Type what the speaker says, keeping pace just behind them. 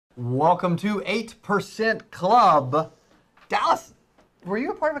Welcome to 8% Club. Dallas, were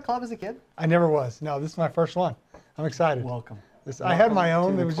you a part of a club as a kid? I never was. No, this is my first one. I'm excited. Welcome. I had my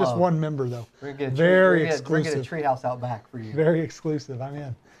own. There was just one member, though. We're gonna Very get exclusive. a treehouse out back for you. Very exclusive. I'm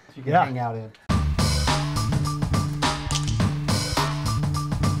in. So you can hang out in.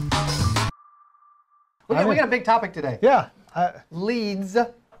 We got a big topic today. Yeah. Leads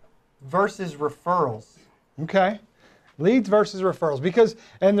versus referrals. Okay. Leads versus referrals.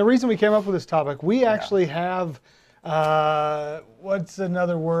 And the reason we came up with this topic, we actually have, what's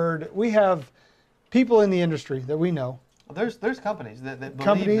another word? We have people in the industry that we know. There's companies that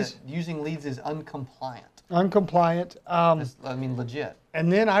believe that using leads is uncompliant. Uncompliant. I mean, legit.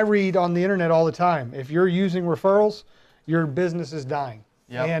 And then I read on the internet all the time, if you're using referrals, your business is dying.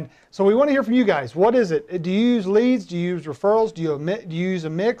 Yep. And so we want to hear from you guys. What is it? Do you use leads? Do you use referrals? Do you use a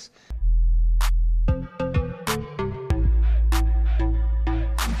mix?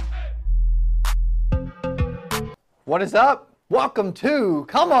 What is up? Welcome to,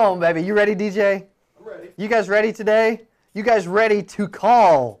 come on, baby. You ready, DJ? I'm ready. You guys ready today? You guys ready to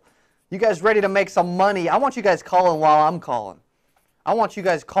call? You guys ready to make some money? I want you guys calling while I'm calling. I want you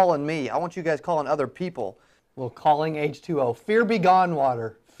guys calling me. I want you guys calling other people. Well, calling H2O. Fear be gone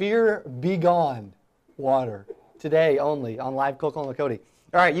water. Fear be gone water. Today only on Live Coco and Cody.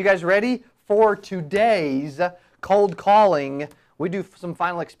 All right, you guys ready for today's cold calling? We do some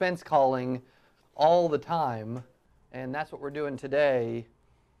final expense calling all the time, and that's what we're doing today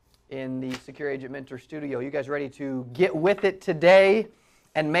in the Secure Agent Mentor Studio. You guys ready to get with it today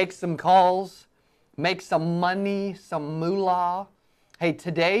and make some calls, make some money, some moolah? Hey,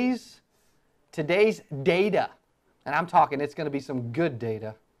 today's data, and I'm talking it's going to be some good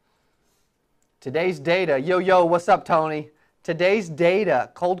data. Today's data, yo, what's up, Tony? Today's data,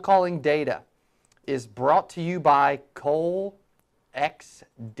 cold calling data, is brought to you by Cole X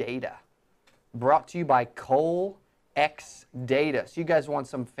Data. Brought to you by Cole X Data. So you guys want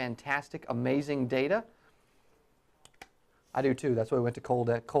some fantastic, amazing data? I do too. That's why we went to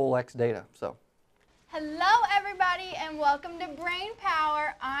Cole X Data. So. Hello, everybody, and welcome to Brain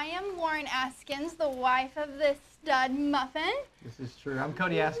Power. I am Lauren Askins, the wife of this stud muffin. This is true. I'm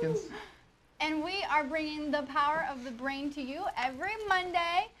Cody Askins. And we are bringing the power of the brain to you every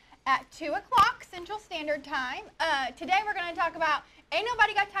Monday at 2 o'clock Central Standard Time. Today we're going to talk about ain't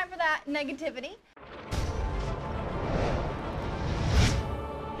nobody got time for that negativity.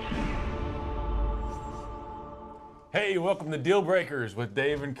 Hey, welcome to Deal Breakers with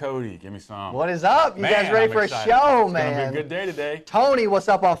Dave and Cody. Give me some. What is up? You guys ready for excited. a show, it's man? It's going to be a good day today. Tony, what's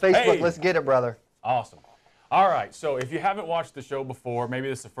up on Facebook? Hey. Let's get it, brother. Awesome. All right, so if you haven't watched the show before, maybe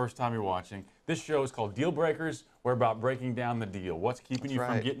this is the first time you're watching, this show is called Deal Breakers. We're about breaking down the deal. What's keeping you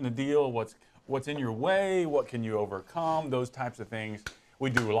from getting the deal? What's in your way? What can you overcome? Those types of things. We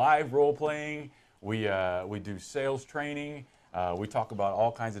do live role playing. We do sales training. We talk about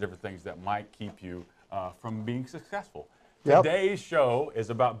all kinds of different things that might keep you from being successful. Yep. Today's show is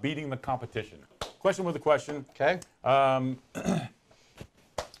about beating the competition. Question with a question. Okay.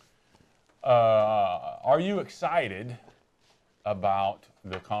 Are you excited about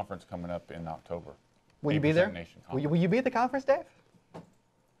the conference coming up in October? Will you be there? Nation Will you be at the conference, Dave?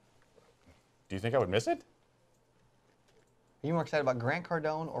 Do you think I would miss it? Are you more excited about Grant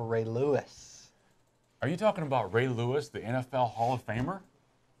Cardone or Ray Lewis? Are you talking about Ray Lewis, the NFL Hall of Famer?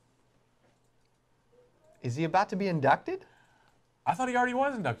 Is he about to be inducted? I thought he already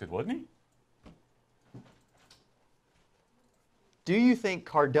was inducted, wasn't he? Do you think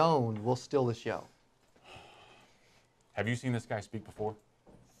Cardone will steal the show? Have you seen this guy speak before?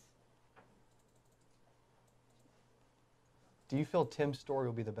 Do you feel Tim Story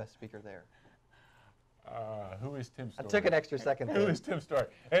will be the best speaker there? Who is Tim Story? I took an extra second there. Who is Tim Story?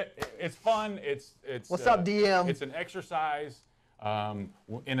 It's fun. It's What's up, DM? It's an exercise.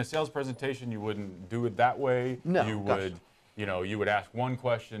 In a sales presentation, you wouldn't do it that way. No. You would, you would ask one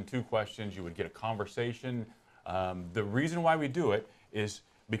question, two questions. You would get a conversation. The reason why we do it is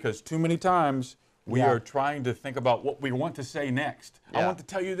because too many times we are trying to think about what we want to say next. I want to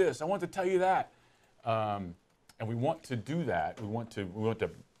tell you this. I want to tell you that. And we want to do that. We want to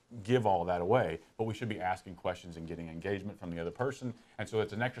give all that away, but we should be asking questions and getting engagement from the other person. And so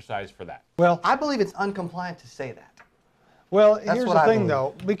it's an exercise for that. Well, I believe it's uncompliant to say that. Well, here's the thing,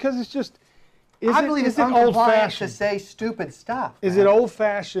 though, because it's just, I believe it's uncompliant to say stupid stuff. Is it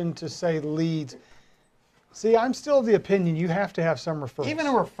old-fashioned to say leads? See, I'm still of the opinion you have to have some referrals. Even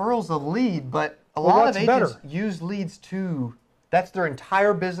a referral's a lead, but a lot of agents use leads to, that's their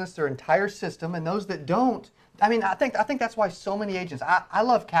entire business, their entire system, and those that don't, I mean, I think that's why so many agents. I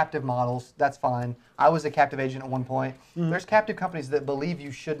love captive models. That's fine. I was a captive agent at one point. There's captive companies that believe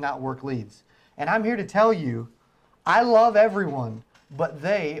you should not work leads, and I'm here to tell you, I love everyone, but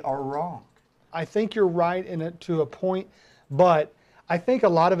they are wrong. I think you're right in it to a point, but I think a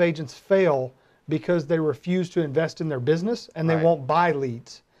lot of agents fail because they refuse to invest in their business and they Right. won't buy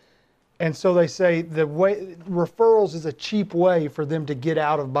leads. And so they say the way referrals is a cheap way for them to get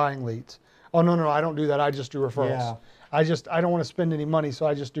out of buying leads. Oh, no, I don't do that. I just do referrals. Yeah. I don't want to spend any money, so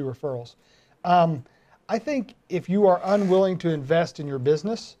I just do referrals. I think if you are unwilling to invest in your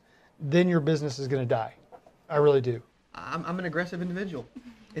business, then your business is going to die. I really do. I'm an aggressive individual.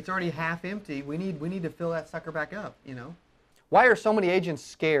 It's already half empty. We need to fill that sucker back up, you know? Why are so many agents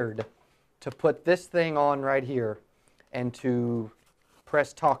scared to put this thing on right here and to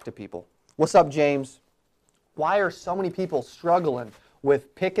press talk to people? What's up, James? Why are so many people struggling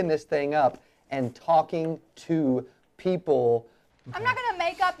with picking this thing up and talking to people? I'm not going to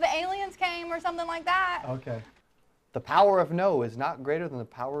make up the aliens came or something like that. Okay. The power of no is not greater than the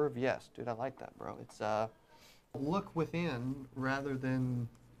power of yes. Dude, I like that, bro. It's look within rather than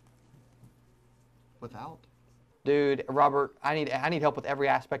without. Dude, Robert, I need help with every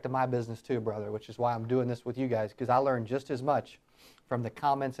aspect of my business too, brother, which is why I'm doing this with you guys, because I learn just as much from the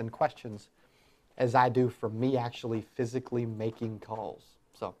comments and questions as I do from me actually physically making calls.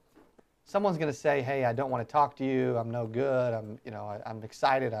 So someone's going to say, hey, I don't want to talk to you. I'm no good. I'm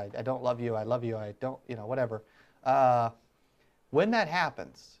excited. I don't love you. I love you. I don't, whatever. When that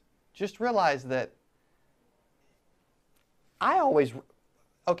happens, just realize that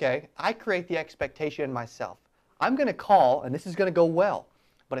I create the expectation in myself. I'm going to call, and this is going to go well,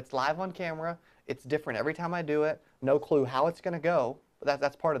 but it's live on camera. It's different every time I do it. No clue how it's going to go, but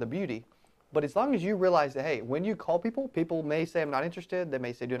that's part of the beauty. But as long as you realize that, hey, when you call people, people may say, I'm not interested. They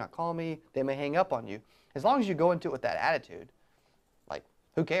may say, do not call me. They may hang up on you. As long as you go into it with that attitude, like,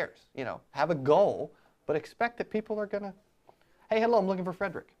 who cares? Have a goal, but expect that people are going to, hey, hello, I'm looking for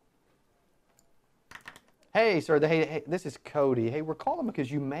Frederick. Hey, sir, hey, this is Cody. Hey, we're calling because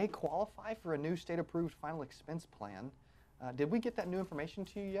you may qualify for a new state-approved final expense plan. Did we get that new information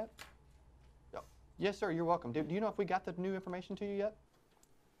to you yet? Oh, yes, sir, you're welcome. Do you know if we got the new information to you yet?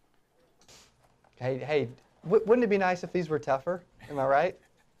 Hey, wouldn't it be nice if these were tougher? Am I right?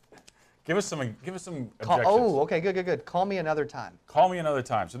 Give us some objections. Oh, okay, good. Call me another time. Call me another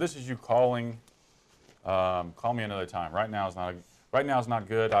time. So this is you calling. Call me another time. Right now is not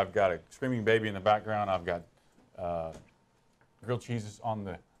good. I've got a screaming baby in the background. I've got grilled cheeses on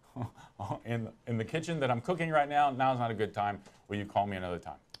the in the kitchen that I'm cooking right now. Now's not a good time. Will you call me another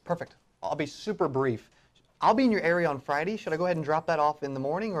time? Perfect. I'll be super brief. I'll be in your area on Friday. Should I go ahead and drop that off in the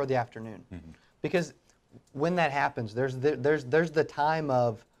morning or the afternoon? Mm-hmm. Because when that happens, there's the time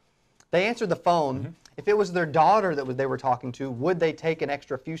of they answered the phone. Mm-hmm. If it was their daughter they were talking to, would they take an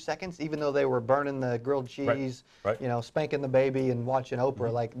extra few seconds, even though they were burning the grilled cheese, right. Spanking the baby and watching Oprah?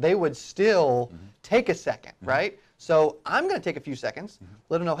 Mm-hmm. Like they would still take a second, right? So I'm going to take a few seconds,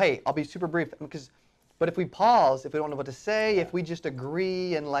 let them know, hey, I'll be super brief. But if we pause, if we don't know what to say, if we just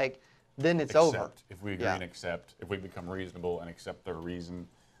agree and then it's over. If we agree and accept, if we become reasonable and accept their reason,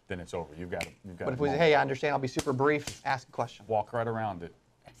 then it's over. You've got. But if we say, hey, I understand, I'll be super brief, ask a question. Walk right around it.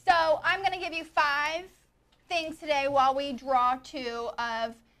 So I'm going to give you 5 things today while we draw 2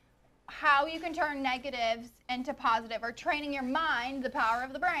 of how you can turn negatives into positive, or training your mind, the power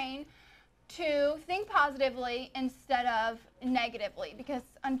of the brain, to think positively instead of negatively. Because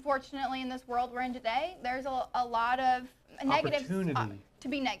unfortunately in this world we're in today, there's a lot of negatives to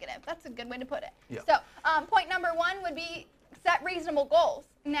be negative. That's a good way to put it. Yeah. So point number 1 would be set reasonable goals.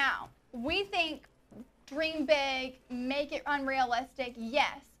 Now, we think dream big, make it unrealistic,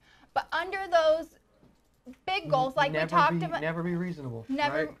 yes. But under those big goals, like we talked about, never be reasonable.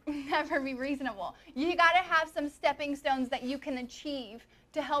 Never be reasonable. You got to have some stepping stones that you can achieve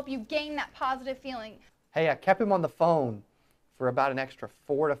to help you gain that positive feeling. Hey, I kept him on the phone for about an extra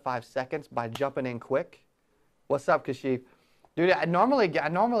 4 to 5 seconds by jumping in quick. What's up, Kashif? Dude, I normally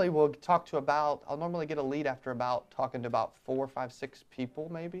will talk to I'll normally get a lead after talking to about 4, 5, 6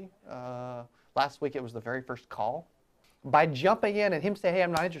 people maybe. Last week it was the very first call. By jumping in and him say, hey,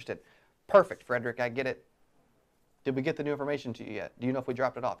 I'm not interested. Perfect, Frederick, I get it. Did we get the new information to you yet? Do you know if we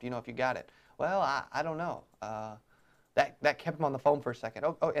dropped it off? Do you know if you got it? Well, I don't know. That kept him on the phone for a second.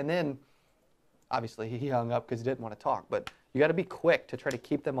 Oh, and then obviously he hung up because he didn't want to talk. But you got to be quick to try to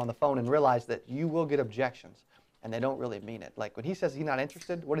keep them on the phone and realize that you will get objections, and they don't really mean it. Like when he says he's not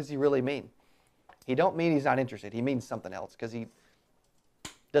interested, what does he really mean? He don't mean he's not interested. He means something else because he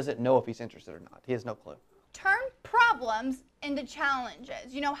doesn't know if he's interested or not. He has no clue. Turn problems problems into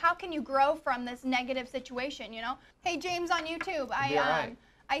challenges. You know, how can you grow from this negative situation, you know? Hey, James on YouTube,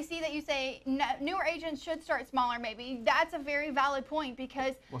 I see that you say newer agents should start smaller maybe. That's a very valid point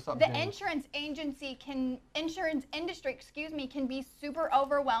because the insurance industry can be super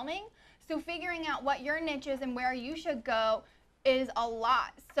overwhelming. So figuring out what your niche is and where you should go is a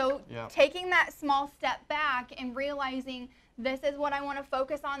lot. So taking that small step back and realizing this is what I want to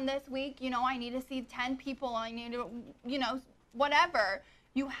focus on this week. You know, I need to see 10 people. I need to, you know, whatever.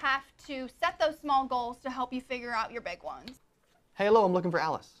 You have to set those small goals to help you figure out your big ones. Hey, hello, I'm looking for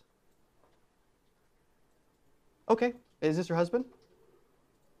Alice. Okay, is this her husband?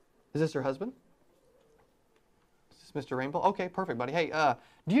 Is this her husband? Is this Mr. Rainbow? Okay, perfect, buddy. Hey,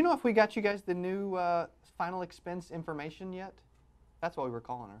 do you know if we got you guys the new final expense information yet? That's why we were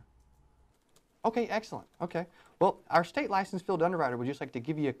calling her. Okay, excellent. Okay. Well, our state licensed field underwriter would just like to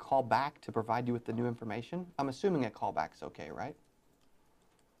give you a call back to provide you with the new information. I'm assuming a call back's okay, right?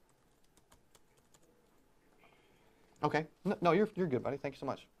 Okay. No, you're good, buddy. Thank you so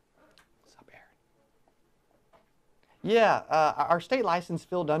much. What's up, Aaron? Yeah, our state licensed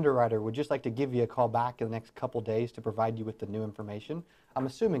field underwriter would just like to give you a call back in the next couple days to provide you with the new information. I'm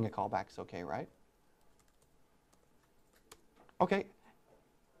assuming a call back's okay, right? Okay.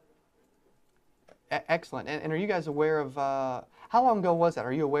 Excellent. And are you guys aware of, how long ago was that?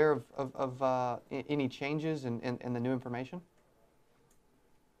 Are you aware of any changes in the new information?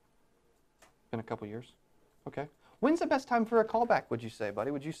 Been a couple years. Okay. When's the best time for a callback, would you say,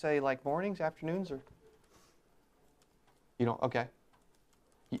 buddy? Would you say like mornings, afternoons, or? You don't, okay.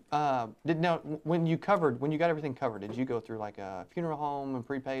 When you got everything covered, did you go through like a funeral home and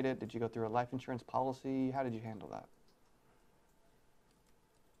prepaid it? Did you go through a life insurance policy? How did you handle that?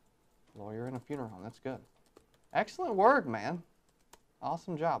 Lawyer in a funeral home, that's good. Excellent work, man.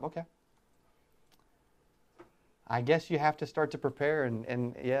 Awesome job, okay. I guess you have to start to prepare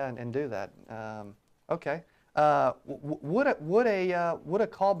and do that. Okay. Would a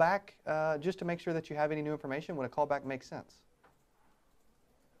call back, just to make sure that you have any new information, would a call back make sense?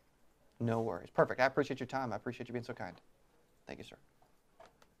 No worries. Perfect. I appreciate your time. I appreciate you being so kind. Thank you, sir.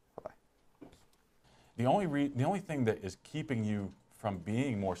 Bye-bye. The only thing that is keeping you from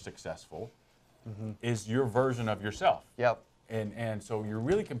being more successful is your version of yourself. Yep. And so you're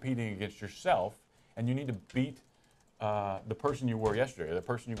really competing against yourself, and you need to beat the person you were yesterday, or the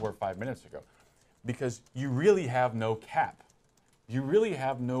person you were 5 minutes ago, because you really have no cap. You really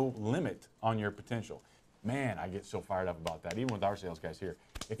have no limit on your potential. Man, I get so fired up about that, even with our sales guys here.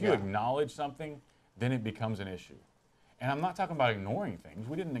 If you acknowledge something, then it becomes an issue. And I'm not talking about ignoring things.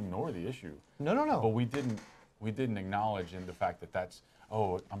 We didn't ignore the issue. No. But we didn't acknowledge in the fact that that's,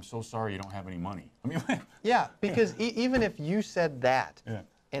 oh, I'm so sorry you don't have any money. I mean, yeah, because even if you said that,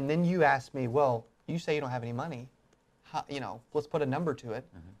 and then you asked me, well, you say you don't have any money, how, you know, let's put a number to it.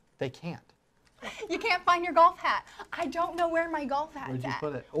 They can't. You can't find your golf hat. I don't know where my golf hat's Where'd you at.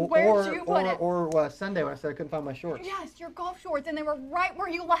 put it? Where'd you put it? Or Sunday when I said I couldn't find my shorts. Yes, your golf shorts, and they were right where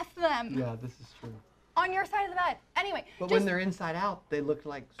you left them. Yeah, this is true. On your side of the bed. Anyway. But when they're inside out, they look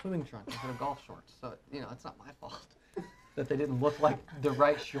like swimming trunks instead of golf shorts. So, you know, it's not my fault that they didn't look like the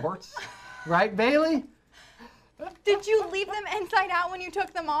right shorts. Right, Bailey? Did you leave them inside out when you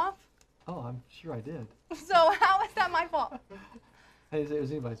took them off? Oh, I'm sure I did. So how is that my fault? Hey, it was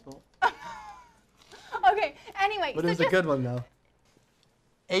anybody's fault. Okay, anyway. But it was a good one, though.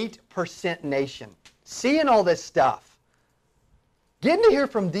 8% Nation. Seeing all this stuff. Getting to hear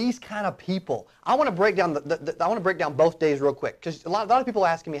from these kind of people. I want to break down I want to break down both days real quick, because a lot of people are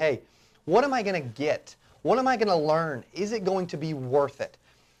asking me, hey, what am I going to get? What am I going to learn? Is it going to be worth it?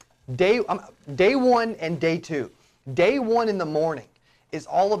 Day one and day two. Day one in the morning is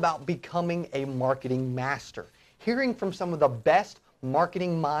all about becoming a marketing master. Hearing from some of the best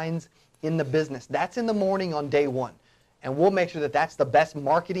marketing minds in the business. That's in the morning on day one. And we'll make sure that that's the best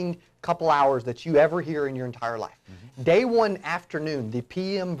marketing couple hours that you ever hear in your entire life. Day one afternoon, the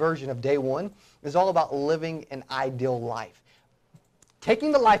PM version of day one, is all about living an ideal life.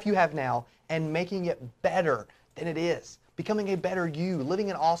 Taking the life you have now and making it better than it is. Becoming a better you,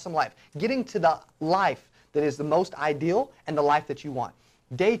 living an awesome life. Getting to the life that is the most ideal and the life that you want.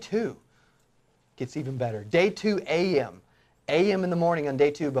 Day two gets even better. Day 2 AM. AM in the morning on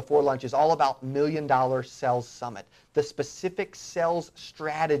day two before lunch is all about $1 Million Sales Summit. The specific sales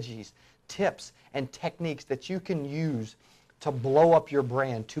strategies, tips, and techniques that you can use to blow up your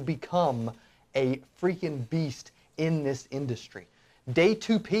brand, to become a freaking beast in this industry. Day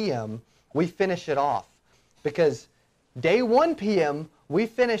 2 PM, we finish it off because day 1 PM, we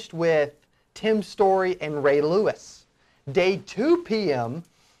finished with Tim Story and Ray Lewis. Day 2 PM,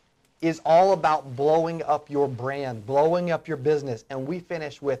 is all about blowing up your brand, blowing up your business. And we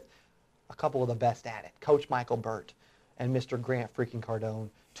finish with a couple of the best at it. Coach Michael Burt and Mr. Grant freaking Cardone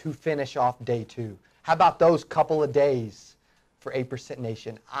to finish off day 2. How about those couple of days for 8%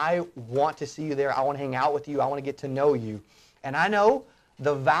 Nation? I want to see you there. I want to hang out with you. I want to get to know you. And I know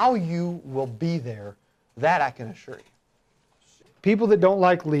the value will be there. That I can assure you. People that don't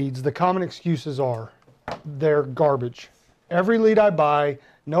like leads, the common excuses are they're garbage. Every lead I buy,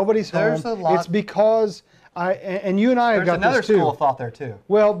 nobody's There's home. a lot- It's because and you and I have There's got another this too. school of thought there too.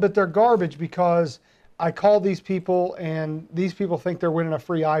 Well, but they're garbage because I call these people and these people think they're winning a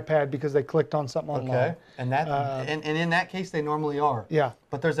free iPad because they clicked on something online. Okay, and that and in that case they normally are. Yeah.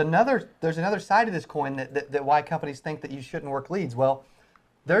 But there's another side of this coin that why companies think that you shouldn't work leads. Well,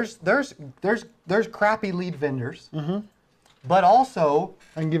 there's crappy lead vendors, but also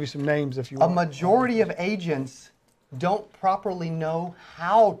I can give you some names if you a want. majority of agents don't properly know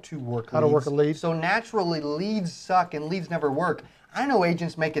how to work How to work a lead. So naturally leads suck and leads never work. I know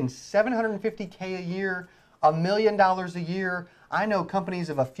agents making $750K a year, $1 million a year. I know companies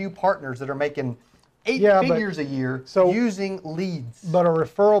of a few partners that are making 8 figures a year using leads. But a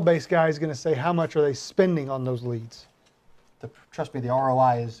referral-based guy is going to say how much are they spending on those leads. Trust me, the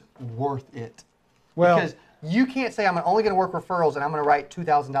ROI is worth it. Well, because you can't say I'm only going to work referrals and I'm going to write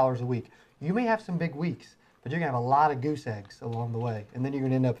 $2,000 a week. You may have some big weeks, but you're going to have a lot of goose eggs along the way. And then you're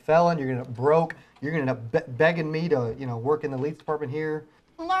going to end up failing, you're going to end up broke, you're going to end up begging me to, work in the leads department here.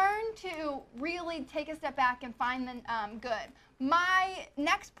 Learn to really take a step back and find the good. My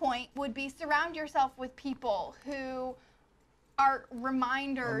next point would be surround yourself with people who are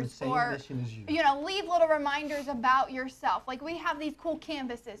reminders or leave little reminders about yourself. Like we have these cool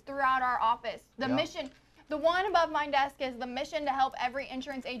canvases throughout our office. The mission, the one above my desk is the mission to help every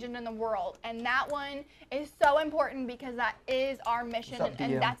insurance agent in the world, and that one is so important because that is our mission,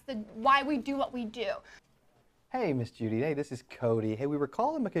 and that's why we do what we do. Hey, Miss Judy. Hey, this is Cody. Hey, we were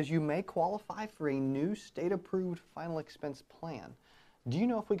calling because you may qualify for a new state-approved final expense plan. Do you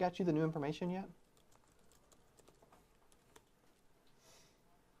know if we got you the new information yet?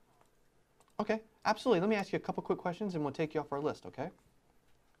 Okay, absolutely. Let me ask you a couple quick questions and we'll take you off our list, okay?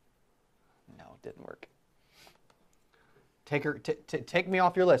 No, it didn't work. Take me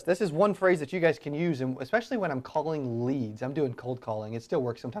off your list. This is one phrase that you guys can use, and especially when I'm calling leads. I'm doing cold calling. It still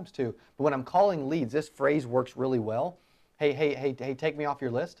works sometimes too. But when I'm calling leads, this phrase works really well. Hey, take me off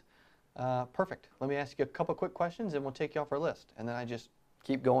your list. Perfect. Let me ask you a couple quick questions and we'll take you off our list. And then I just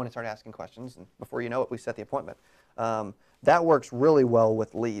keep going and start asking questions. And before you know it, we set the appointment. That works really well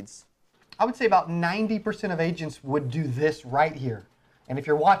with leads. I would say about 90% of agents would do this right here. And if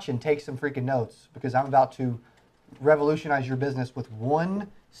you're watching, take some freaking notes because I'm about to revolutionize your business with one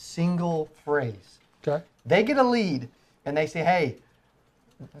single phrase. Okay. They get a lead and they say, hey,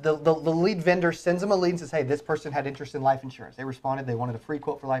 the lead vendor sends them a lead and says, hey, this person had interest in life insurance. They responded, they wanted a free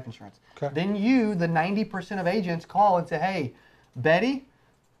quote for life insurance. Okay. Then you, the 90% of agents, call and say, hey, Betty,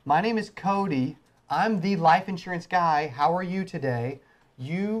 my name is Cody. I'm the life insurance guy. How are you today?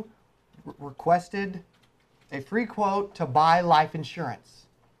 You requested a free quote to buy life insurance.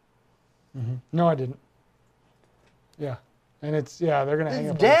 No, I didn't. Yeah. And they're going to hang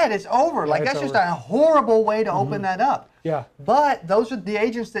up. It's dead. It's over. Yeah, like, it's that's just over. a horrible way to open that up. Yeah. But those are the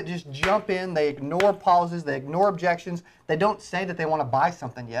agents that just jump in. They ignore pauses. They ignore objections. They don't say that they want to buy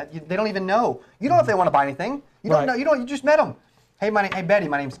something yet. They don't even know. You don't know if they want to buy anything. You don't know. You don't. You just met them. Hey, Betty,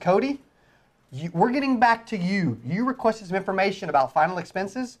 my name's Cody. We're getting back to you. You requested some information about final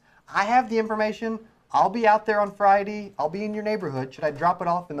expenses. I have the information. I'll be out there on Friday. I'll be in your neighborhood. Should I drop it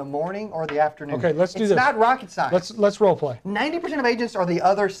off in the morning or the afternoon? Okay, let's do this. It's not rocket science. Let's role play. 90% of agents are the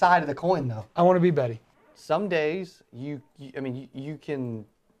other side of the coin, though. I want to be Betty. Some days you can.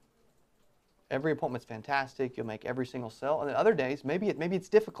 Every appointment's fantastic. You'll make every single sale, and then other days maybe it's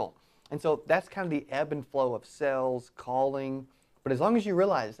difficult. And so that's kind of the ebb and flow of sales, calling. But as long as you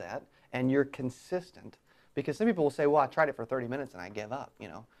realize that and you're consistent, because some people will say, well, I tried it for 30 minutes and I gave up.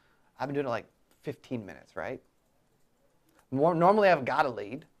 I've been doing it like 15 minutes, right? Normally I've got a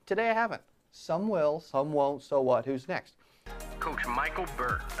lead. Today I haven't. Some will, some won't, so what? Who's next? Coach Michael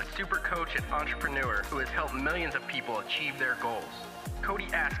Burt, a super coach and entrepreneur who has helped millions of people achieve their goals. Cody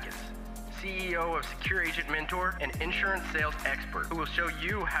Askins, CEO of Secure Agent Mentor and insurance sales expert who will show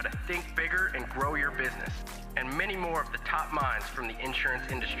you how to think bigger and grow your business. And many more of the top minds from the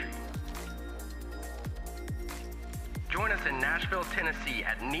insurance industry. Join us in Nashville, Tennessee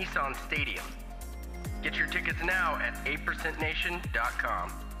at Nissan Stadium. Get your tickets now at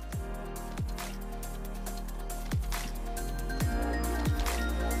 8%nation.com.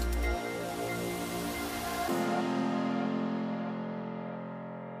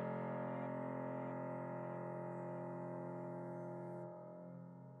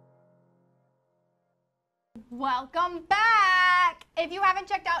 Welcome back. If you haven't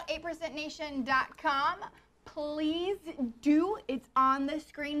checked out 8percentnation.com, please do. It's on the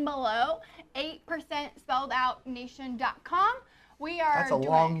screen below. 8% spelled out nation.com. We are That's a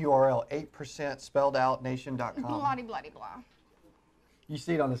long URL, 8% spelled out nation.com. bloody bloody blah. You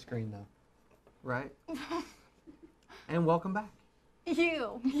see it on the screen though, right? And welcome back.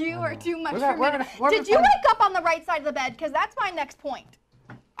 You are too much We're for me. Did you wake up on the right side of the bed? Because that's my next point.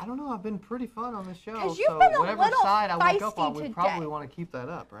 I don't know. I've been pretty fun on this show. 'Cause you've so been a whatever little side I wake up feisty on, we today. probably want to keep that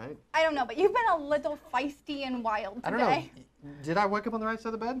up, right? I don't know, but you've been a little feisty and wild today. I don't know. Did I wake up on the right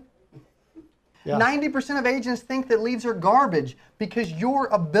side of the bed? Yeah. 90% of agents think that leads are garbage because your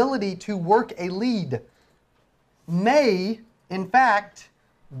ability to work a lead may, in fact,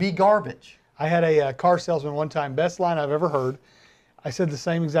 be garbage. I had a car salesman one time, best line I've ever heard. I said the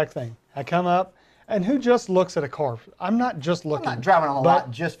same exact thing. I come up, and who just looks at a car? I'm not just looking. I'm not driving on a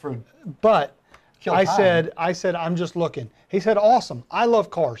lot just for. But Kill I time. said, I'm just looking. He said, awesome. I love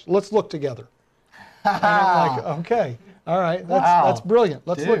cars. Let's look together. And I'm like, okay, all right, that's brilliant.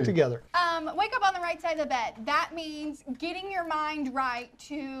 Let's look Dude. together. Wake up on the right side of the bed. That means getting your mind right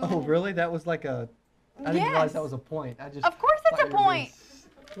to. Oh, really? That was like a. I didn't realize that was a point. I just. Of course it's thought a you were point.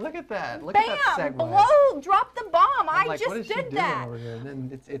 Look at that. Look Bam! at that segue. Blow! Drop the bomb. I'm I like, just what is she did doing that. over here? And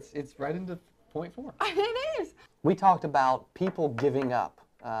then it's right into point 4. It is. We talked about people giving up.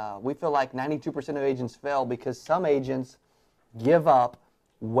 We feel like 92% of agents fail because some agents give up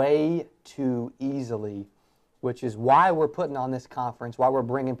way too easily, which is why we're putting on this conference, why we're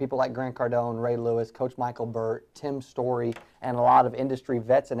bringing people like Grant Cardone, Ray Lewis, Coach Michael Burt, Tim Story, and a lot of industry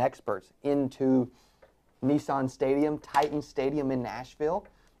vets and experts into Nissan Stadium, Titan Stadium in Nashville.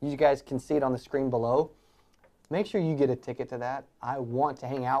 You guys can see it on the screen below. Make sure you get a ticket to that. I want to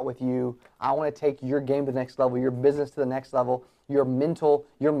hang out with you. I want to take your game to the next level, your business to the next level, your mental,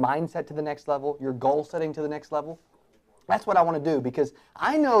 your mindset to the next level, your goal setting to the next level. That's what I want to do because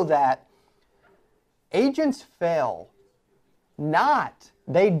I know that agents fail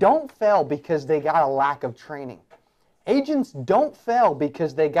they don't fail because they got a lack of training. Agents don't fail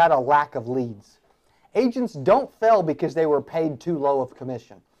because they got a lack of leads. Agents don't fail because they were paid too low of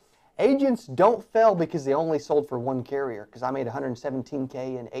commission. Agents don't fail because they only sold for one carrier, because I made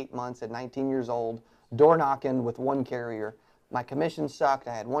 $117K in 8 months at 19 years old, door knocking with one carrier. My commission sucked.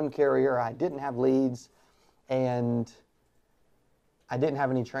 I had one carrier. I didn't have leads, and I didn't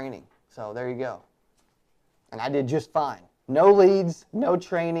have any training. So there you go. And I did just fine. No leads, no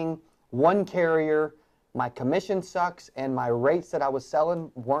training, one carrier. My commission sucks, and my rates that I was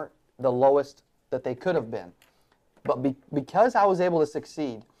selling weren't the lowest that they could have been. But because I was able to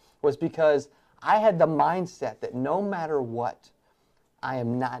succeed was because I had the mindset that no matter what, I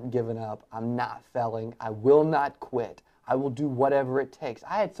am not giving up. I'm not failing. I will not quit. I will do whatever it takes.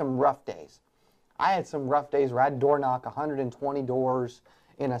 I had some rough days. I had some rough days where I'd door knock 120 doors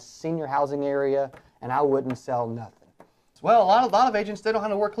in a senior housing area, and I wouldn't sell nothing. Well, a lot of agents, they don't know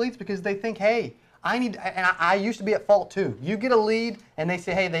how to work leads because they think, hey, and I used to be at fault too. You get a lead, and they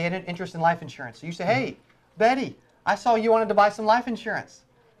say, hey, they had an interest in life insurance. So you say, hey, Betty, I saw you wanted to buy some life insurance.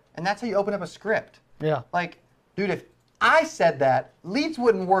 And that's how you open up a script. Yeah. Like, dude, if I said that, leads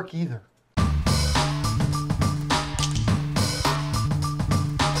wouldn't work either.